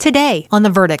Today on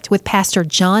The Verdict with Pastor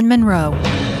John Munro.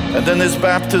 And in his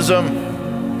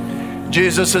baptism,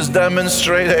 Jesus is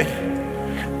demonstrating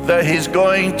that he's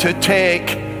going to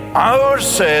take our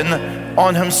sin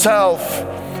on himself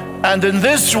and in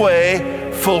this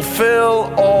way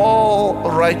fulfill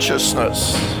all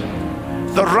righteousness.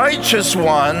 The righteous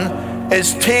one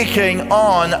is taking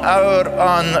on our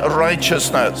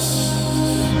unrighteousness.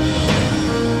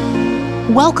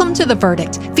 Welcome to The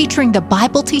Verdict, featuring the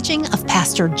Bible teaching of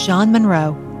Pastor John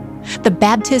Munro. The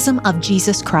baptism of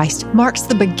Jesus Christ marks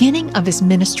the beginning of his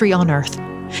ministry on earth.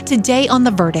 Today on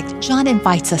The Verdict, John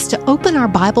invites us to open our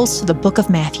Bibles to the book of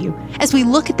Matthew as we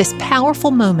look at this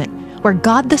powerful moment where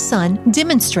God the Son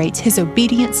demonstrates his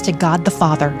obedience to God the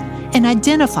Father and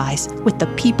identifies with the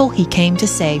people he came to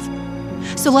save.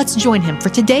 So let's join him for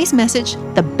today's message,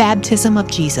 the baptism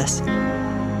of Jesus.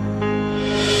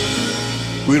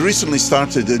 We recently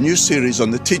started a new series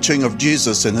on the teaching of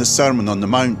Jesus in his Sermon on the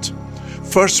Mount.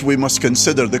 First, we must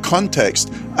consider the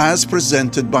context as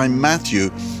presented by Matthew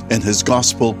in his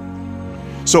Gospel.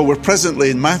 So we're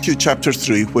presently in Matthew chapter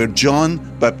 3, where John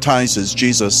baptizes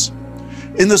Jesus.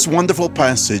 In this wonderful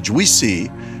passage, we see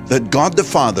that God the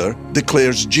Father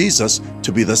declares Jesus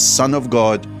to be the Son of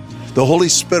God. The Holy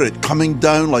Spirit coming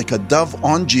down like a dove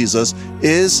on Jesus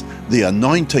is the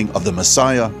anointing of the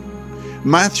Messiah.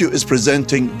 Matthew is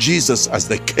presenting Jesus as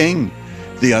the King,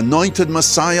 the anointed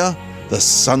Messiah, the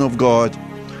Son of God.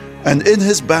 And in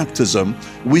his baptism,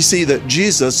 we see that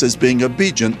Jesus is being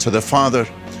obedient to the Father.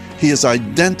 He is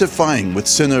identifying with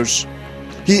sinners.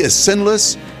 He is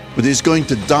sinless, but he's going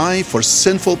to die for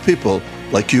sinful people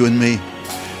like you and me.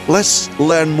 Let's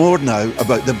learn more now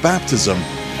about the baptism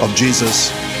of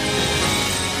Jesus.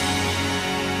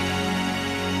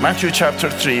 Matthew chapter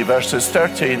 3, verses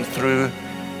 13 through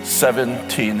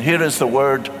 17. Here is the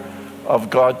word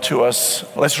of God to us.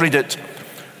 Let's read it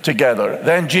together.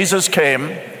 Then Jesus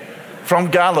came from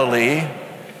Galilee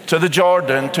to the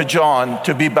Jordan to John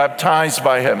to be baptized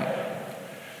by him.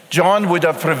 John would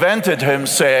have prevented him,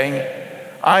 saying,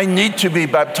 "I need to be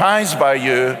baptized by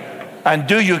you, and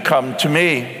do you come to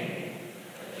me?"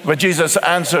 But Jesus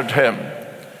answered him,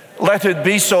 "Let it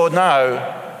be so now,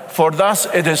 for thus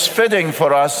it is fitting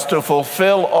for us to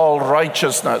fulfill all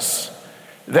righteousness."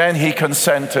 Then he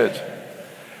consented.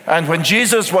 And when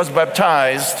Jesus was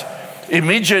baptized,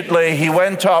 immediately he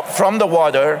went up from the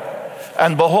water,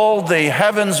 and behold, the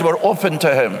heavens were opened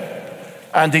to him.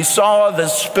 And he saw the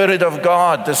Spirit of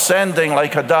God descending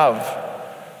like a dove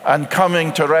and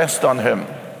coming to rest on him.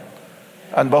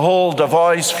 And behold, a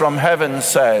voice from heaven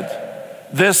said,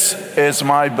 "This is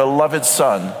my beloved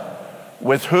Son,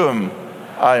 with whom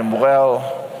I am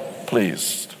well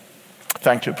pleased."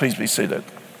 Thank you. Please be seated.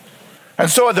 And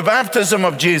so at the baptism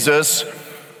of Jesus,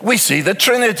 we see the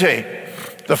Trinity.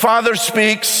 The Father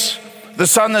speaks, the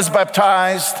Son is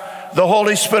baptized, the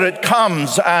Holy Spirit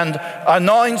comes and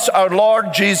anoints our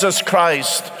Lord Jesus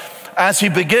Christ as he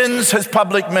begins his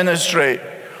public ministry,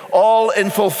 all in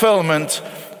fulfillment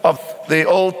of the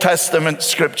Old Testament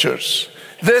scriptures.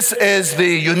 This is the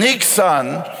unique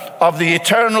Son of the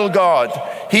eternal God.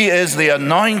 He is the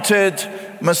anointed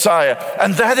Messiah.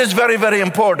 And that is very, very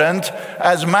important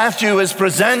as Matthew is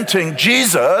presenting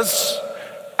Jesus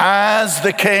as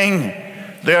the King,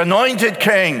 the anointed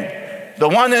King, the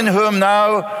one in whom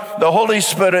now the Holy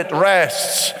Spirit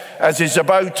rests as he's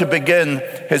about to begin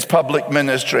his public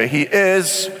ministry. He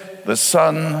is the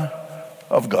Son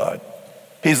of God.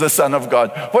 He's the Son of God.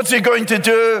 What's he going to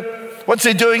do? What's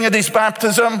he doing at his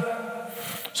baptism?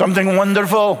 Something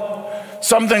wonderful.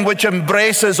 Something which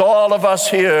embraces all of us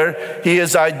here. He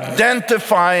is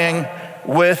identifying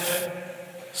with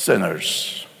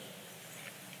sinners.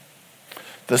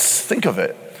 Think of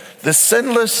it. The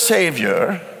sinless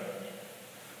Savior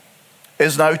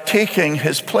is now taking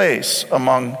his place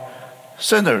among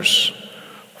sinners.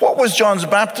 What was John's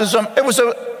baptism? It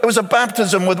was a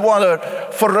baptism with water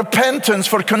for repentance,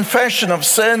 for confession of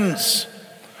sins.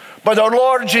 But our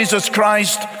Lord Jesus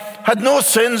Christ had no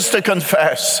sins to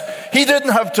confess. He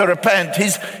didn't have to repent.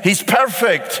 He's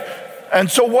perfect.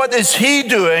 And so what is he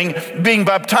doing being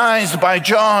baptized by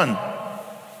John?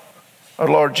 Our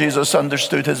Lord Jesus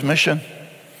understood his mission.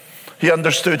 He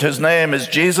understood his name is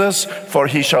Jesus, for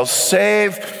he shall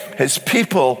save his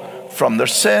people from their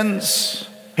sins.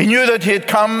 He knew that he had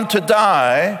come to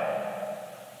die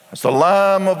as the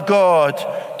Lamb of God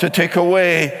to take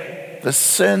away the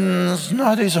sins,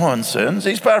 not his own sins,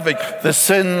 he's perfect, the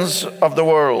sins of the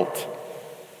world.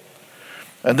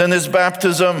 And in his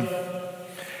baptism,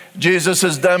 Jesus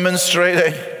is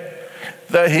demonstrating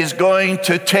that he's going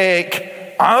to take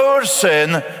our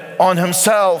sin on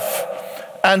himself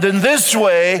and in this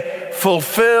way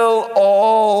fulfill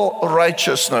all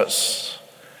righteousness.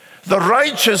 The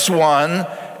righteous one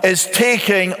is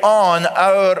taking on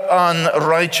our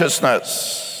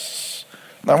unrighteousness.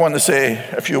 I want to say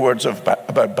a few words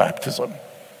about baptism.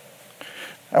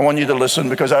 I want you to listen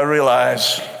because I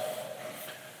realize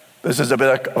this is a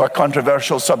bit of a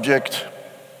controversial subject.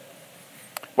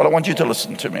 But I want you to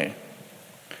listen to me.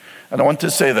 And I want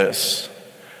to say this,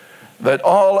 that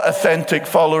all authentic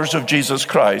followers of Jesus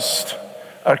Christ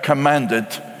are commanded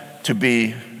to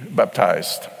be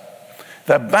baptized.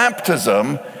 That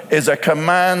baptism is a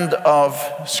command of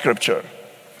Scripture.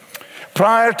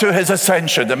 Prior to his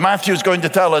ascension, and Matthew's going to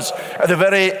tell us at the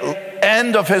very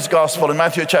end of his gospel in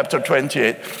Matthew chapter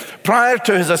 28, prior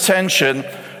to his ascension,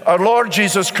 our Lord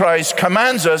Jesus Christ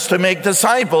commands us to make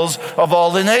disciples of all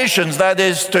the nations. That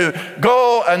is, to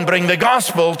go and bring the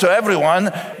gospel to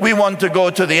everyone. We want to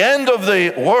go to the end of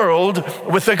the world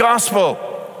with the gospel.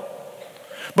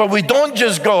 But we don't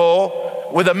just go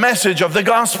with a message of the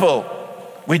gospel.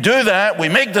 We do that, we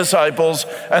make disciples,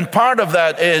 and part of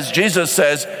that is, Jesus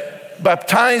says,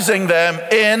 baptizing them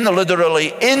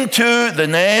literally into the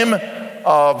name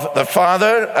of the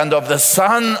Father and of the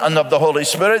Son and of the Holy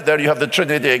Spirit. There you have the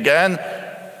Trinity again.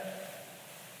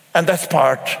 And that's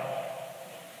part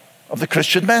of the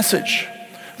Christian message.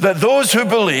 That those who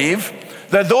believe,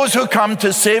 that those who come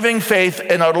to saving faith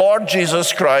in our Lord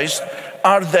Jesus Christ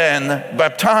are then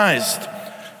baptized.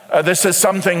 This is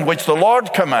something which the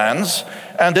Lord commands,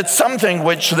 and it's something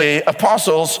which the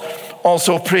apostles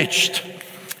also preached.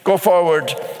 Go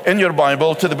forward in your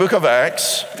Bible to the book of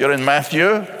Acts. You're in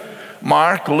Matthew,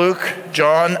 Mark, Luke,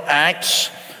 John, Acts.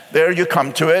 There you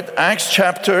come to it. Acts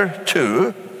chapter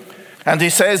 2. And he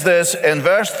says this in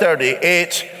verse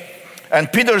 38.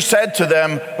 And Peter said to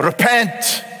them,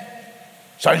 repent.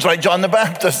 Sounds like John the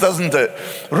Baptist, doesn't it?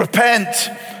 Repent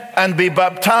and be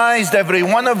baptized, every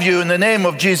one of you, in the name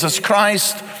of Jesus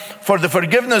Christ, for the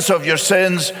forgiveness of your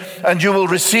sins, and you will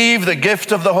receive the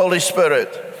gift of the Holy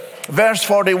Spirit. Verse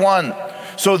 41.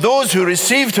 So those who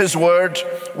received his word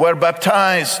were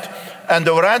baptized, and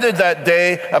there were added that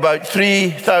day about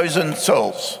 3,000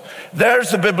 souls.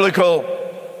 There's the biblical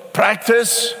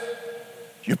practice.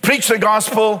 You preach the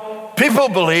gospel, people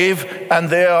believe, and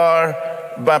they are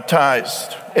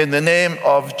baptized in the name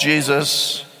of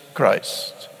Jesus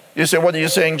Christ. You say, what are you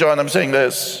saying, John? I'm saying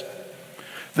this.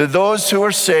 That those who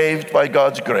are saved by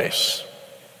God's grace,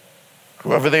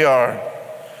 whoever they are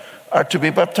to be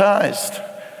baptized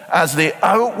as the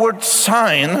outward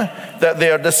sign that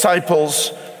they are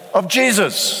disciples of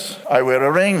Jesus. I wear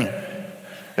a ring.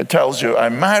 It tells you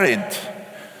I'm married.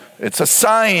 It's a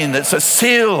sign, it's a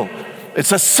seal,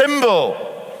 it's a symbol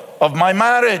of my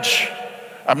marriage.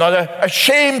 I'm not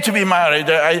ashamed to be married.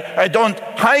 I don't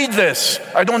hide this.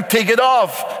 I don't take it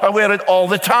off. I wear it all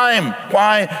the time.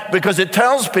 Why? Because it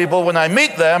tells people when I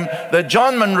meet them that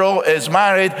John Munro is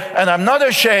married, and I'm not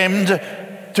ashamed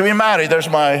to be married. There's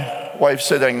my wife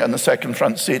sitting in the second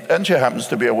front seat, and she happens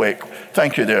to be awake.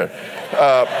 Thank you, dear.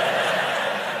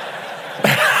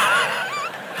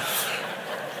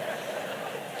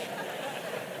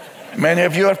 Many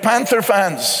of you are Panther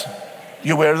fans.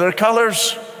 You wear their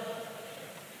colors.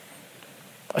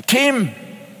 A team.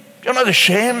 You're not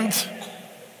ashamed.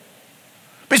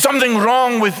 Be something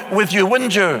wrong with you,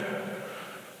 wouldn't you?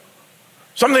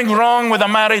 Something wrong with a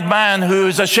married man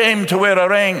who's ashamed to wear a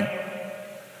ring.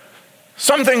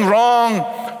 Something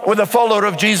wrong with a follower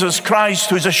of Jesus Christ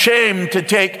who's ashamed to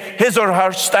take his or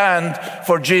her stand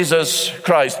for Jesus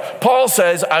Christ. Paul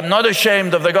says, I'm not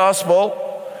ashamed of the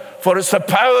gospel, for it's the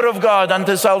power of God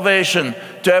unto salvation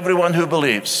to everyone who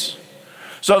believes.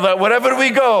 So that wherever we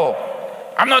go,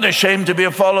 I'm not ashamed to be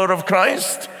a follower of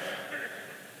Christ.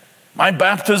 My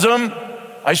baptism,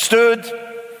 I stood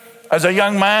as a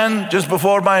young man just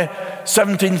before my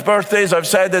 17th birthday, as I've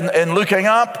said in looking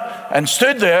up, and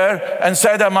stood there and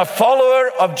said, I'm a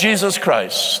follower of Jesus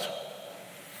Christ.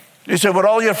 You say, were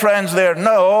all your friends there?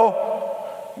 No.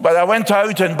 But I went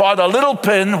out and bought a little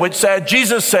pin which said,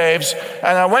 Jesus saves.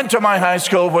 And I went to my high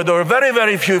school where there were very,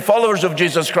 very few followers of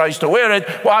Jesus Christ to wear it.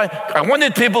 Why? I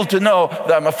wanted people to know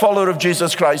that I'm a follower of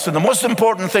Jesus Christ. And the most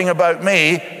important thing about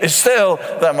me is still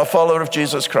that I'm a follower of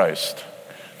Jesus Christ.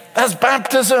 That's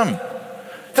baptism.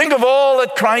 Think of all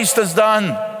that Christ has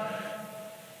done.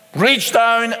 Reached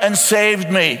down and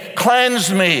saved me,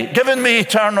 cleansed me, given me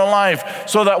eternal life,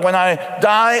 so that when I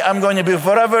die, I'm going to be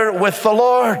forever with the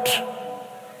Lord.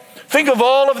 Think of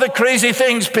all of the crazy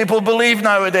things people believe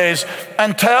nowadays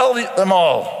and tell them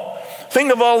all.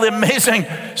 Think of all the amazing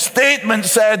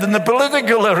statements said in the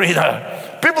political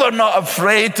arena. People are not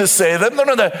afraid to say them. They're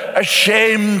not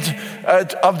ashamed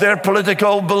of their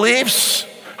political beliefs.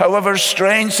 however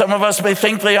strange some of us may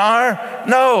think they are?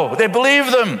 No, they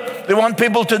believe them. They want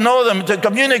people to know them, to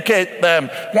communicate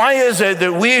them. Why is it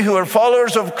that we who are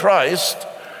followers of Christ,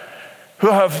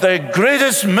 who have the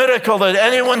greatest miracle that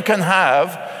anyone can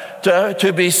have,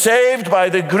 to be saved by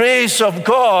the grace of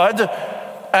God,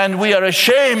 and we are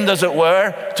ashamed, as it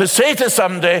were, to say to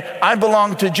somebody, I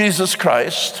belong to Jesus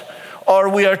Christ, or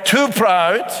we are too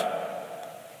proud,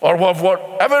 or for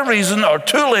whatever reason, or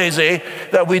too lazy,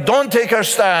 that we don't take our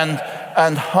stand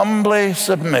and humbly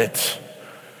submit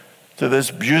to this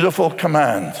beautiful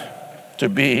command to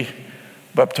be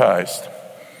baptized.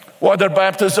 Water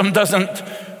baptism doesn't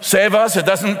save us, it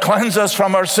doesn't cleanse us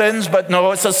from our sins, but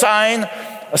no, it's a sign,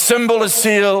 a symbol, a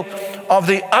seal of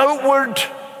the outward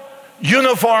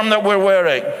uniform that we're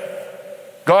wearing.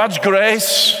 God's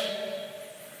grace,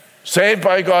 saved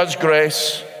by God's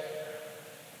grace.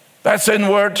 That's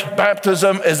inward.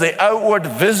 Baptism is the outward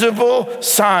visible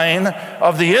sign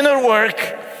of the inner work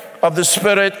of the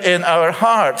Spirit in our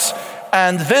hearts.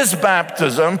 And this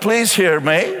baptism, please hear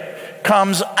me,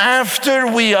 comes after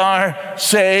we are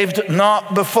saved,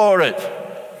 not before it.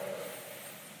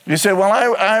 You say, well,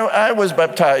 I was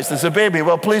baptized as a baby.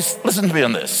 Well, please listen to me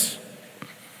on this.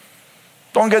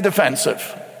 Don't get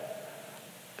defensive.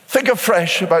 Think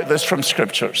afresh about this from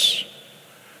Scriptures.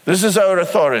 This is our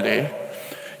authority.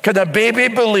 Can a baby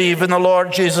believe in the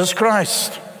Lord Jesus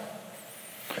Christ?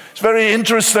 It's very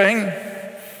interesting.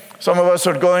 Some of us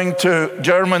are going to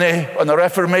Germany on a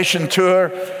Reformation tour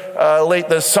late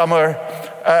this summer.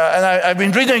 And I've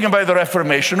been reading about the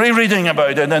Reformation, rereading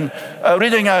about it, and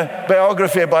reading a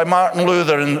biography by Martin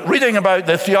Luther, and reading about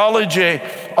the theology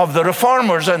of the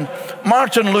Reformers. And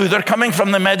Martin Luther, coming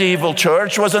from the medieval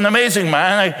church, was an amazing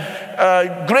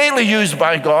man, greatly used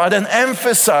by God, and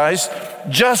emphasized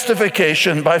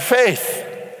justification by faith.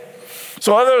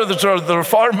 So the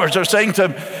Reformers are saying to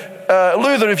him,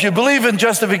 Luther, if you believe in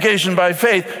justification by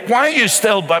faith, why are you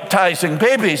still baptizing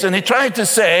babies? And he tried to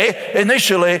say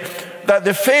initially that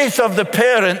the faith of the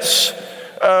parents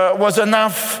was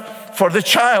enough for the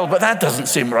child, but that doesn't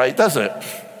seem right, does it?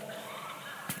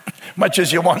 Much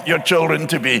as you want your children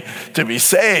to be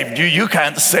saved, you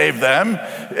can't save them.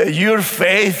 Your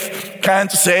faith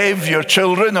can't save your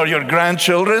children or your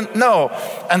grandchildren. No.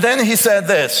 And then he said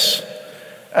this,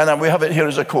 and we have it here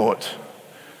as a quote.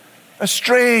 A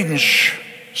strange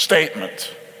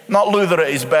statement. Not Luther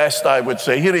at his best, I would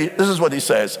say. This is what he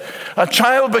says. A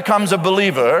child becomes a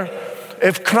believer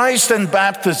if Christ in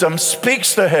baptism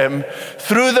speaks to him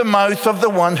through the mouth of the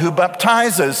one who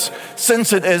baptizes,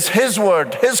 since it is his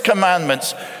word, his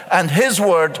commandments, and his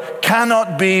word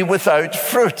cannot be without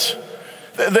fruit.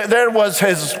 There was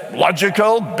his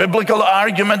logical, biblical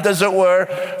argument, as it were,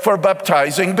 for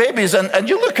baptizing babies. And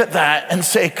you look at that and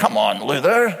say, come on,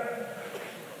 Luther.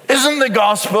 Isn't the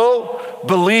gospel,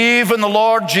 believe in the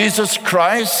Lord Jesus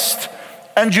Christ,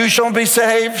 and you shall be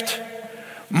saved?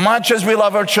 Much as we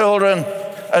love our children,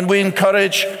 and we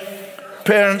encourage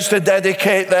parents to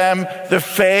dedicate them, the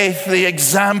faith, the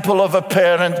example of a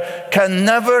parent can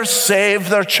never save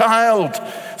their child.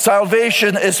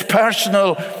 Salvation is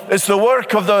personal. It's the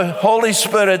work of the Holy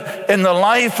Spirit in the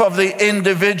life of the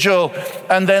individual.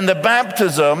 And then the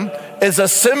baptism is a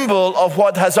symbol of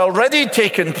what has already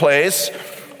taken place,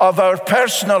 of our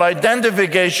personal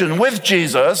identification with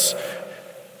Jesus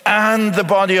and the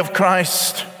body of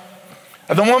Christ.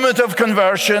 At the moment of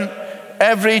conversion,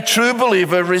 every true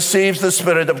believer receives the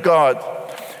Spirit of God.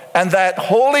 And that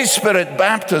Holy Spirit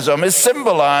baptism is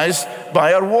symbolized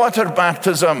by our water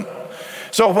baptism.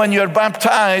 So when you're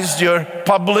baptized, you're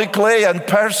publicly and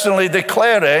personally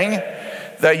declaring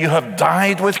that you have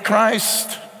died with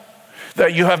Christ,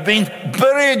 that you have been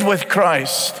buried with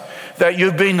Christ, that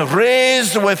you've been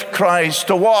raised with Christ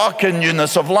to walk in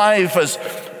newness of life, as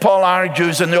Paul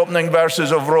argues in the opening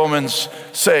verses of Romans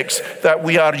 6, that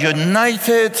we are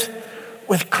united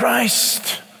with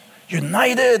Christ.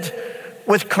 United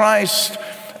with Christ.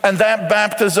 And that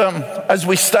baptism, as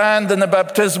we stand in the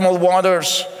baptismal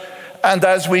waters, and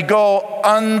as we go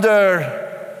under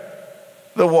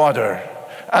the water,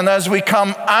 and as we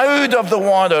come out of the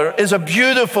water, is a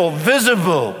beautiful,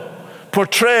 visible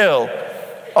portrayal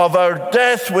of our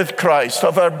death with Christ,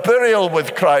 of our burial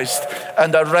with Christ,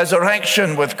 and our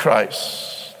resurrection with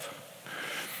Christ.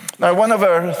 Now, one of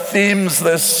our themes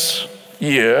this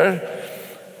year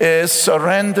is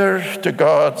surrender to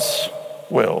God's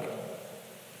will.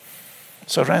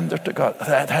 Surrender to God.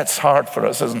 That's hard for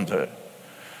us, isn't it?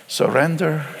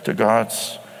 Surrender to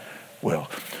God's will.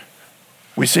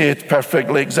 We see it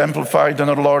perfectly exemplified in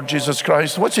our Lord Jesus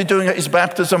Christ. What's he doing at his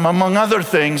baptism? Among other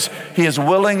things, he is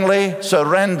willingly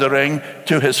surrendering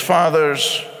to his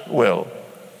Father's will.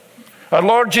 Our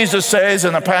Lord Jesus says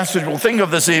in a passage we'll think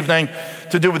of this evening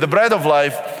to do with the bread of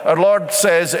life, our Lord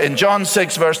says in John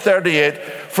 6 verse 38,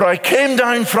 "For I came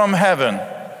down from heaven,"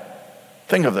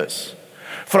 think of this,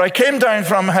 "for I came down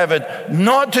from heaven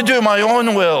not to do my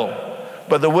own will,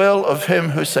 but the will of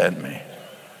him who sent me."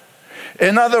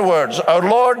 In other words, our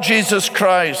Lord Jesus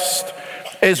Christ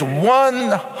is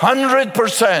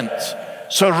 100%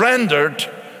 surrendered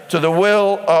to the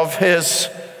will of his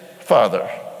Father.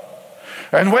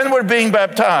 And when we're being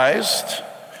baptized,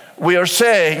 we are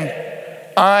saying,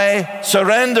 "I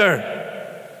surrender.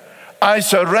 I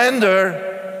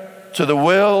surrender to the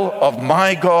will of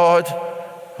my God,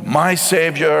 my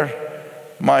Savior,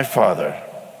 my Father.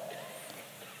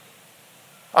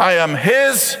 I am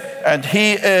his and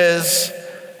he is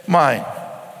mine."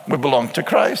 We belong to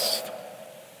Christ.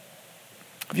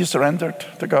 Have you surrendered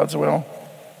to God's will?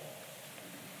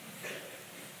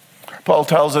 Paul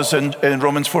tells us in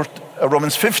Romans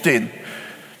 15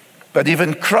 that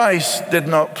even Christ did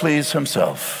not please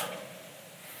himself.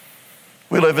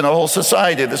 We live in a whole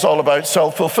society that's all about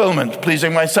self-fulfillment,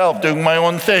 pleasing myself, doing my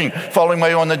own thing, following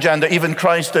my own agenda. Even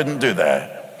Christ didn't do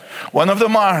that. One of the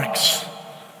marks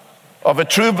of a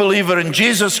true believer in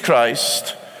Jesus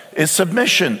Christ is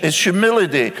submission, is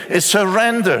humility, is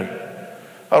surrender.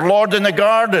 Our Lord in the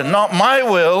garden, "Not my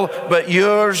will, but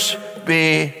yours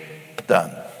be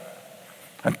done."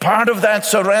 And part of that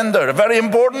surrender, a very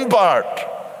important part,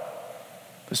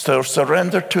 is to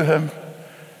surrender to him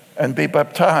and be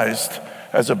baptized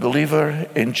as a believer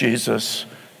in Jesus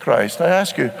Christ. I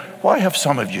ask you, why have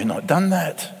some of you not done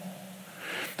that?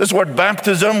 This word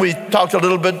baptism, we talked a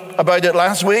little bit about it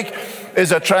last week,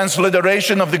 is a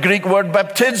transliteration of the Greek word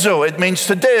baptizo. It means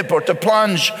to dip or to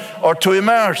plunge or to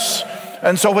immerse.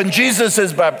 And so when Jesus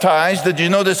is baptized, did you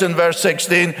notice in verse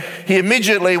 16, he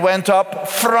immediately went up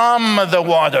from the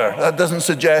water. That doesn't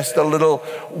suggest a little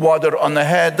water on the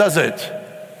head, does it?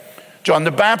 John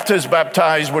the Baptist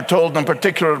baptized, we're told, in a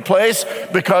particular place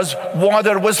because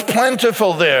water was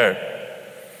plentiful there.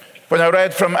 When I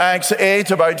read from Acts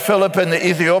 8 about Philip and the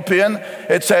Ethiopian,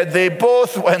 it said they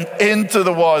both went into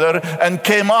the water and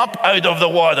came up out of the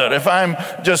water. If I'm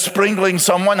just sprinkling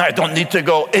someone, I don't need to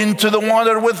go into the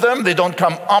water with them. They don't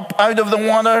come up out of the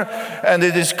water. And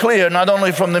it is clear, not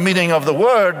only from the meaning of the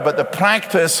word, but the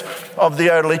practice of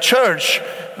the early church,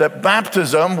 that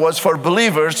baptism was for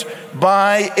believers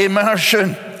by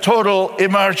immersion, total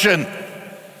immersion.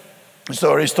 The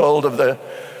story is told of the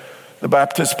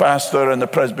Baptist pastor and the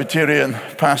Presbyterian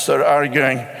pastor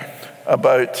arguing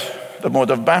about the mode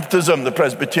of baptism. The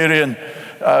Presbyterian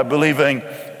believing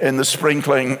in the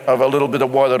sprinkling of a little bit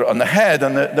of water on the head.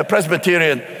 And the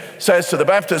Presbyterian says to the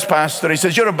Baptist pastor, he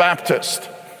says, "You're a Baptist."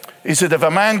 He said, "If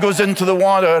a man goes into the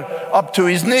water up to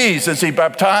his knees, is he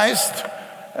baptized?"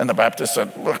 And the Baptist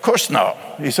said, "Well, of course not."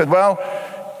 He said, "Well,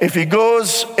 if he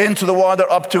goes into the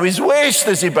water up to his waist,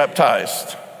 is he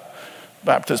baptized?"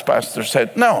 Baptist pastor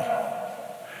said, "No."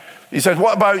 He said,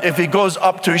 "What about if he goes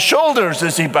up to his shoulders,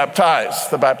 is he baptized?"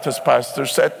 The Baptist pastor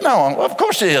said, "No, of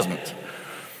course he isn't."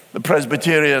 The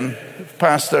Presbyterian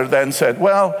pastor then said,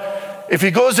 "Well, if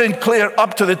he goes in clear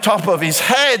up to the top of his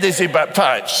head, is he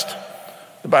baptized?"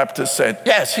 The Baptist said,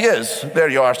 "Yes, he is." "There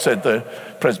you are," said the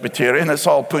Presbyterian. "It's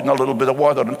all putting a little bit of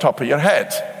water on top of your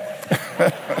head."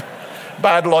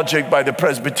 Bad logic by the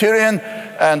Presbyterian,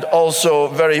 and also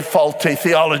very faulty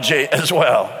theology as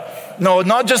well. No,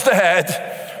 not just the head,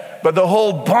 but the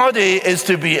whole body is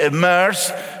to be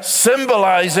immersed,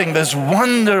 symbolizing this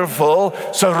wonderful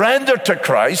surrender to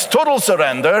Christ, total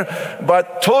surrender,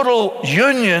 but total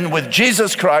union with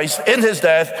Jesus Christ in his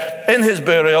death, in his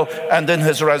burial, and in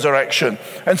his resurrection.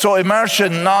 And so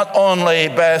immersion not only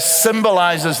best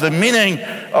symbolizes the meaning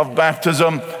of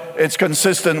baptism, it's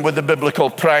consistent with the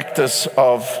biblical practice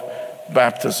of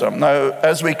baptism. Now,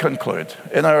 as we conclude,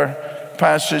 in our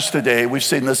passage today, we've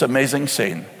seen this amazing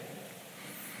scene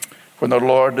when our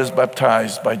Lord is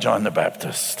baptized by John the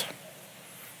Baptist.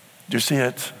 Do you see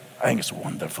it? I think it's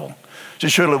wonderful.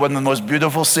 It's surely one of the most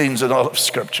beautiful scenes in all of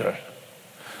Scripture.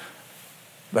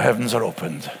 The heavens are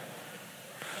opened.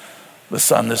 The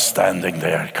Son is standing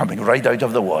there, coming right out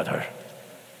of the water.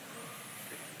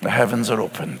 The heavens are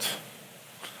opened.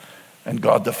 And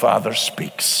God the Father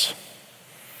speaks.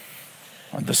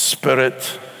 And the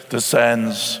Spirit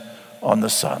descends on the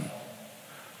Son.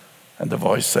 And the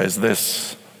voice says,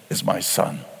 "This is my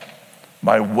Son,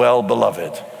 my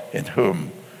well-beloved, in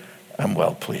whom I'm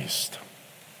well pleased."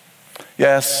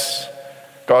 Yes,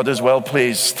 God is well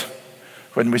pleased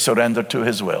when we surrender to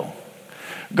his will.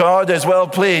 God is well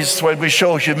pleased when we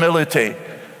show humility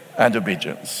and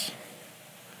obedience.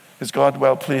 Is God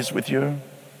well pleased with you?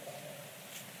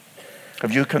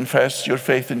 Have you confessed your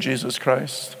faith in Jesus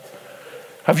Christ?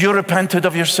 Have you repented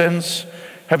of your sins?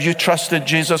 Have you trusted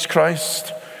Jesus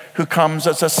Christ, who comes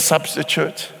as a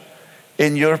substitute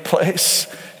in your place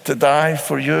to die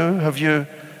for you? Have you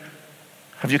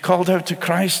called out to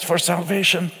Christ for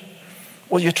salvation?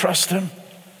 Will you trust him?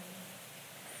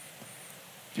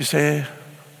 You say,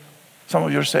 some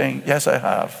of you are saying, yes, I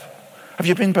have. Have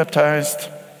you been baptized?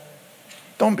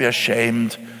 Don't be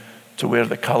ashamed to wear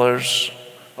the colors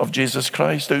of Jesus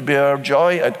Christ. It would be our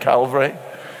joy at Calvary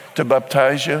to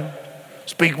baptize you.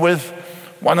 Speak with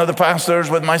one of the pastors,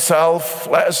 with myself.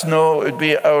 Let us know. It would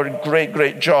be our great,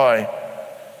 great joy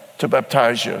to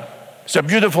baptize you. It's a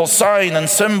beautiful sign and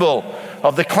symbol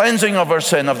of the cleansing of our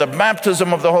sin, of the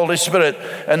baptism of the Holy Spirit,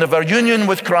 and of our union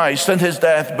with Christ and his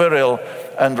death, burial,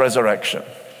 and resurrection.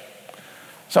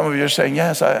 Some of you are saying,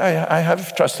 yes, I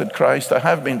have trusted Christ. I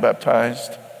have been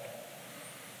baptized.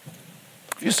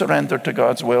 Have you surrendered to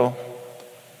God's will?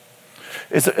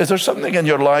 Is there something in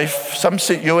your life, some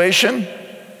situation,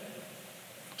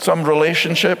 some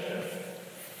relationship,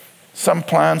 some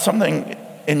plan, something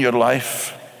in your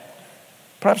life,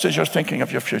 perhaps as you're thinking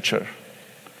of your future,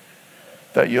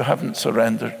 that you haven't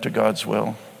surrendered to God's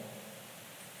will?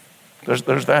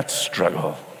 There's that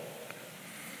struggle.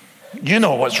 You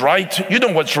know what's right, you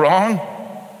know what's wrong,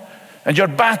 and you're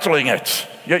battling it.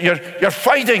 You're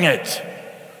fighting it.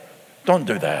 Don't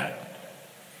do that.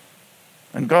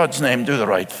 In God's name, do the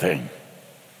right thing.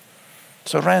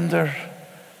 Surrender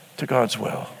to God's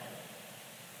will.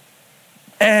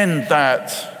 End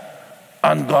that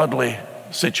ungodly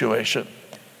situation.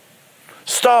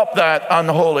 Stop that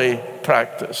unholy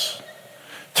practice.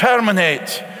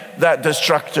 Terminate that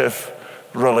destructive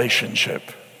relationship.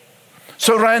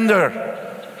 Surrender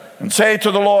and say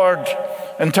to the Lord,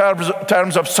 in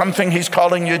terms of something he's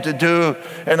calling you to do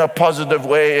in a positive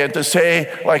way, and to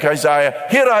say, like Isaiah,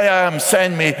 here I am,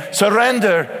 send me.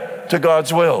 Surrender to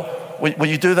God's will. Will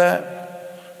you do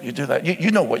that? You do that.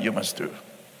 You know what you must do.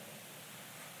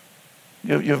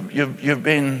 You've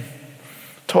been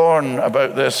torn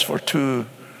about this for too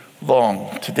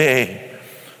long. Today,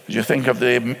 as you think of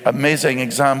the amazing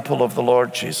example of the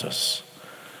Lord Jesus,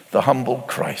 the humble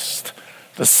Christ,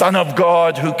 the Son of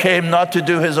God, who came not to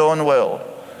do his own will,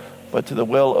 but to the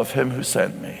will of him who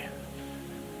sent me,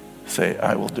 say,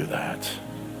 I will do that.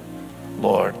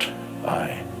 Lord,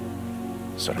 I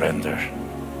surrender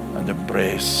and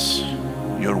embrace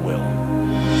your will.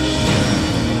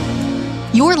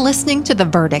 You're listening to The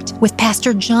Verdict with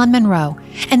Pastor John Munro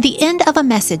and the end of a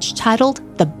message titled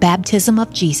The Baptism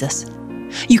of Jesus.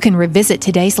 You can revisit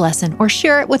today's lesson or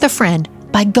share it with a friend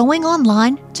by going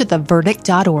online to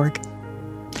theverdict.org.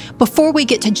 Before we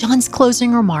get to John's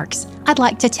closing remarks, I'd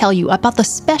like to tell you about the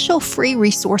special free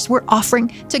resource we're offering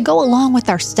to go along with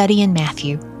our study in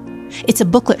Matthew. It's a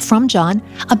booklet from John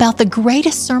about the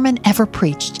greatest sermon ever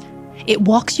preached. It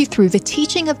walks you through the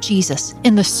teaching of Jesus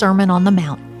in the Sermon on the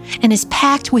Mount and is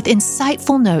packed with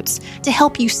insightful notes to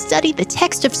help you study the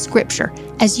text of Scripture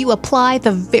as you apply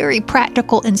the very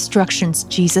practical instructions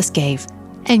Jesus gave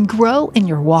and grow in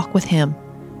your walk with Him.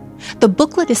 The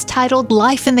booklet is titled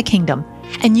Life in the Kingdom,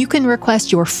 and you can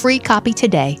request your free copy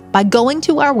today by going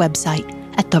to our website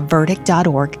at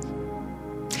theverdict.org.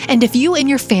 And if you and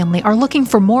your family are looking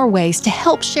for more ways to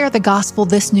help share the gospel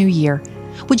this new year,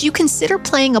 would you consider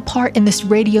playing a part in this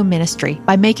radio ministry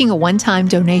by making a one-time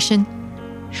donation?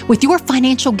 With your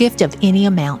financial gift of any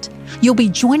amount, you'll be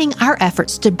joining our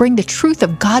efforts to bring the truth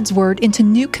of God's Word into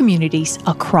new communities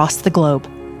across the globe.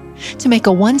 To make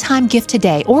a one-time gift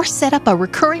today or set up a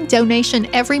recurring donation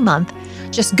every month,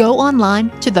 just go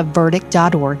online to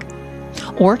theverdict.org.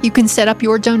 Or you can set up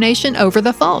your donation over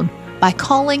the phone by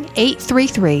calling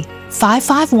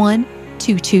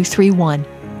 833-551-2231.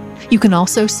 You can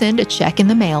also send a check in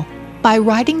the mail by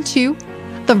writing to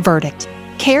The Verdict,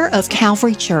 care of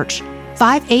Calvary Church,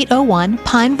 5801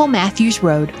 Pineville Matthews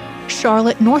Road,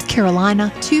 Charlotte, North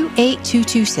Carolina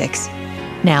 28226.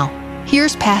 Now,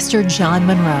 here's Pastor John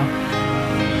Munro.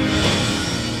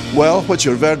 Well, what's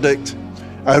your verdict?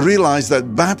 I realize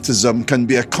that baptism can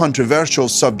be a controversial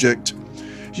subject.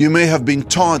 You may have been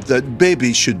taught that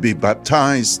babies should be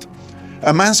baptized.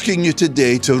 I'm asking you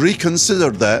today to reconsider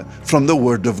that from the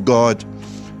Word of God.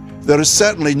 There is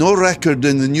certainly no record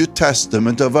in the New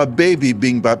Testament of a baby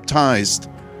being baptized,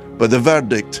 but the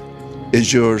verdict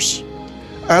is yours.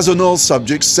 As on all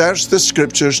subjects, search the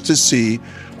Scriptures to see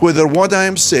whether what I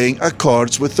am saying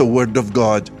accords with the Word of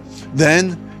God.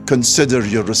 Then consider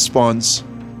your response.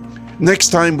 Next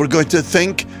time we're going to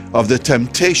think of the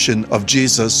temptation of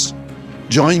Jesus.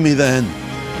 Join me then.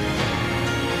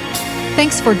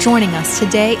 Thanks for joining us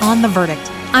today on The Verdict.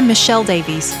 I'm Michelle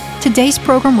Davies. Today's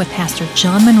program with Pastor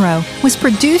John Munro was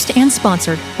produced and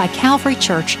sponsored by Calvary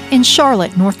Church in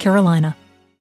Charlotte, North Carolina.